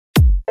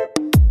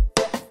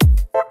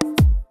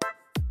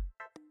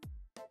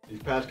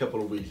These past couple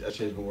of weeks, SGA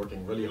has been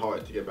working really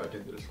hard to get back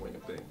into the swing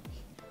of things.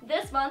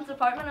 This month,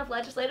 Department of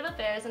Legislative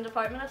Affairs and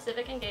Department of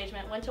Civic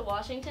Engagement went to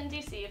Washington,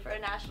 D.C. for a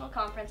national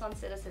conference on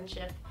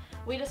citizenship.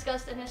 We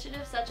discussed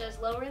initiatives such as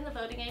lowering the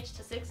voting age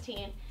to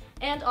 16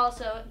 and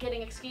also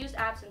getting excused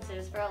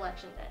absences for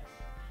Election Day.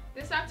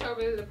 This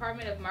October, the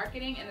Department of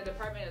Marketing and the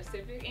Department of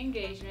Civic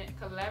Engagement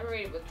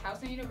collaborated with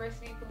Towson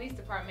University Police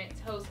Department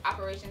to host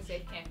Operation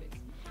Safe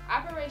Campus.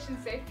 Operation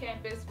Safe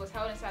Campus was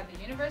held inside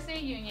the University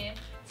Union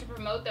to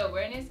promote the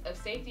awareness of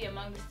safety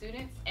among the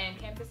students and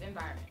campus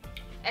environment.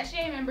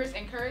 SGA members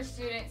encouraged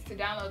students to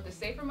download the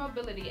Safer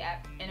Mobility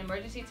app and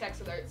emergency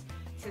text alerts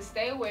to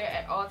stay aware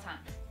at all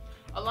times.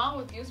 Along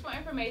with useful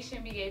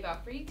information, we gave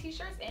out free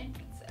t-shirts and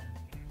pizza.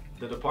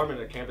 The Department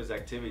of Campus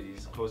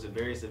Activities hosted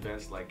various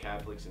events like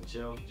Catholics and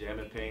Chill, Jam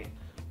and Paint,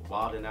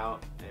 Wild and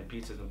Out, and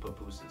Pizzas and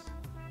Pupusas,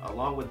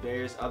 along with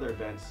various other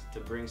events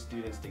to bring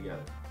students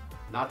together.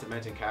 Not to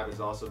mention, CAP has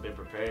also been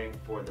preparing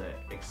for the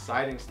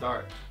exciting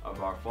start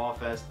of our Fall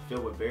Fest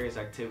filled with various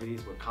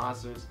activities with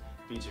concerts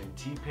featuring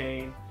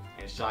T-Pain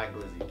and Shy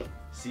Glizzy.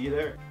 See you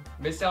there.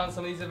 Missed out on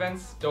some of these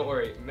events? Don't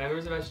worry,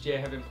 members of SGA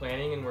have been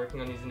planning and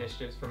working on these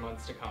initiatives for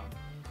months to come.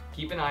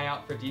 Keep an eye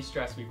out for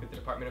De-Stress Week with the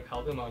Department of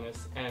Health and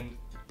Wellness and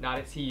Not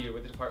at TU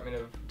with the Department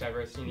of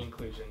Diversity and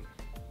Inclusion.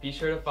 Be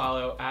sure to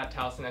follow at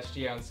Towson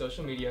SGA on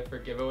social media for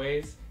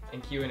giveaways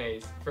and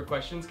Q&As. For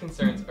questions,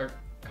 concerns, or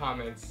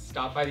comments,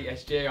 stop by the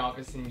SGA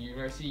office in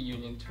University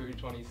Union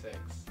 226.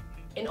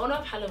 In honor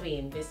of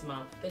Halloween this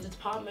month, the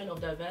Department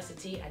of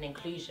Diversity and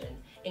Inclusion,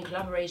 in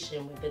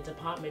collaboration with the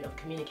Department of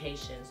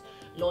Communications,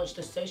 launched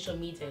a social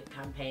media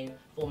campaign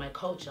for My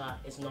Culture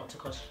is Not a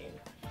Costume.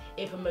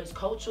 It promotes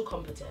cultural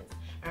competence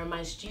and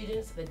reminds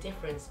students the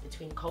difference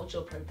between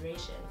cultural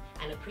appropriation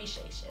and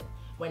appreciation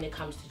when it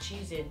comes to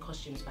choosing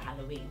costumes for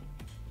Halloween.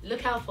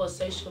 Look out for a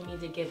social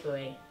media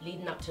giveaway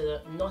leading up to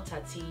the Not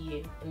at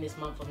TU in this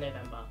month of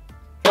November.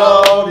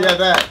 Oh, yeah,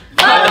 that.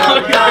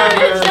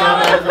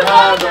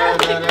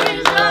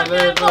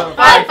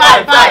 Fight,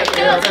 fight,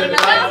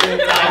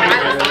 fight!